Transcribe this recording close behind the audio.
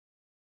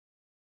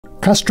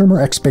Customer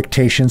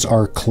expectations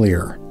are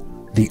clear.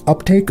 The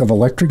uptake of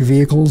electric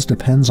vehicles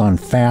depends on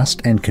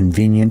fast and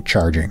convenient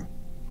charging.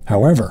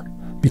 However,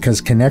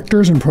 because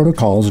connectors and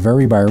protocols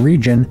vary by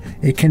region,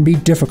 it can be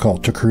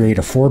difficult to create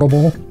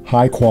affordable,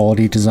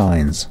 high-quality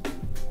designs.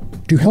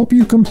 To help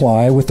you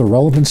comply with the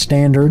relevant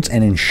standards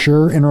and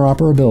ensure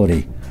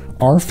interoperability,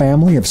 our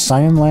family of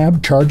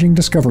ScienLab charging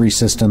discovery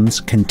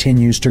systems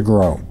continues to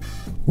grow.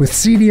 With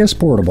CDS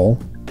Portable,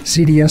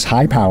 CDS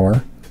High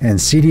Power, and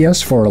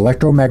CDS for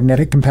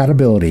electromagnetic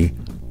compatibility,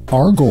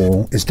 our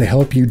goal is to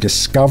help you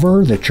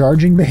discover the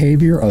charging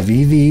behavior of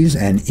EVs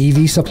and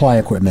EV supply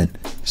equipment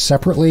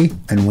separately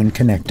and when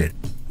connected.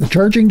 The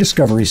charging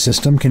discovery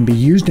system can be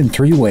used in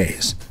 3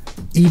 ways: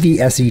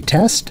 EVSE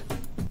test,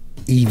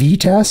 EV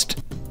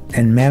test,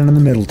 and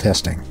man-in-the-middle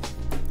testing.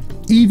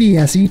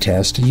 EVSE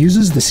test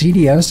uses the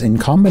CDS in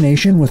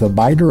combination with a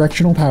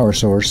bidirectional power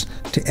source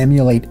to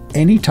emulate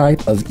any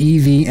type of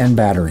EV and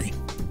battery.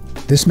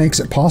 This makes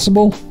it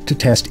possible to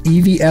test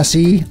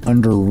EVSE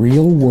under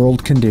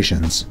real-world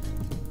conditions.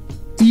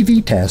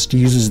 EV test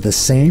uses the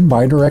same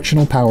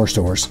bidirectional power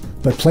source,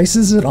 but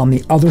places it on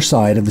the other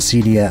side of the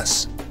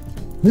CDS.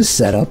 This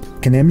setup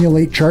can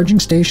emulate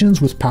charging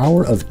stations with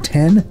power of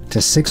 10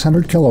 to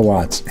 600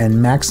 kilowatts and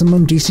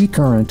maximum DC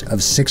current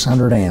of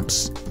 600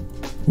 amps.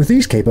 With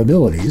these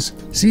capabilities,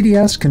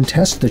 CDS can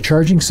test the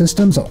charging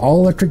systems of all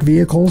electric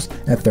vehicles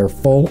at their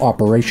full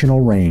operational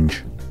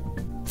range.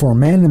 For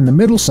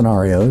man-in-the-middle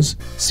scenarios,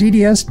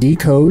 CDS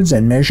decodes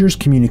and measures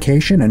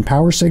communication and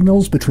power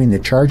signals between the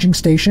charging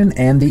station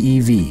and the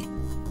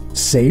EV.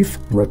 Safe,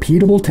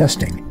 repeatable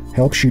testing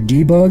helps you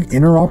debug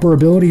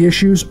interoperability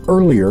issues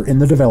earlier in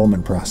the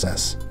development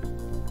process.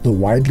 The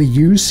widely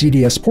used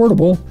CDS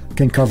Portable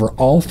can cover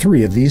all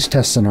 3 of these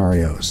test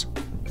scenarios.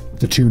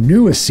 The 2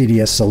 newest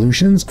CDS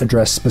solutions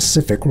address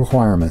specific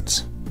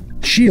requirements.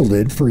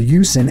 Shielded for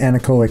use in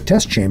anechoic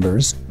test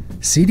chambers,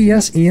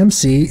 CDS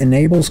EMC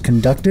enables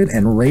conducted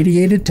and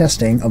radiated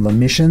testing of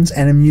emissions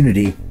and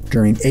immunity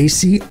during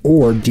AC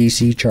or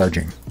DC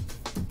charging.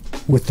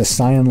 With the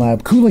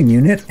ScienLab cooling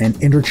unit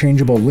and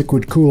interchangeable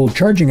liquid-cooled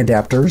charging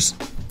adapters,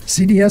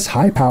 CDS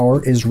High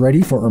Power is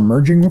ready for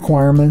emerging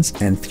requirements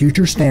and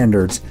future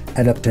standards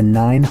at up to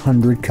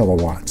 900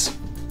 kilowatts.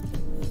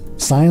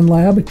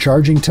 ScienLab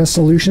charging test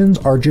solutions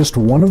are just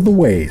one of the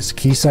ways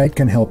Keysight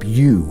can help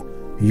you,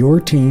 your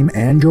team,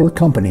 and your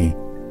company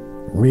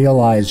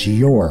realize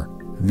your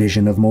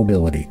vision of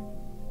mobility.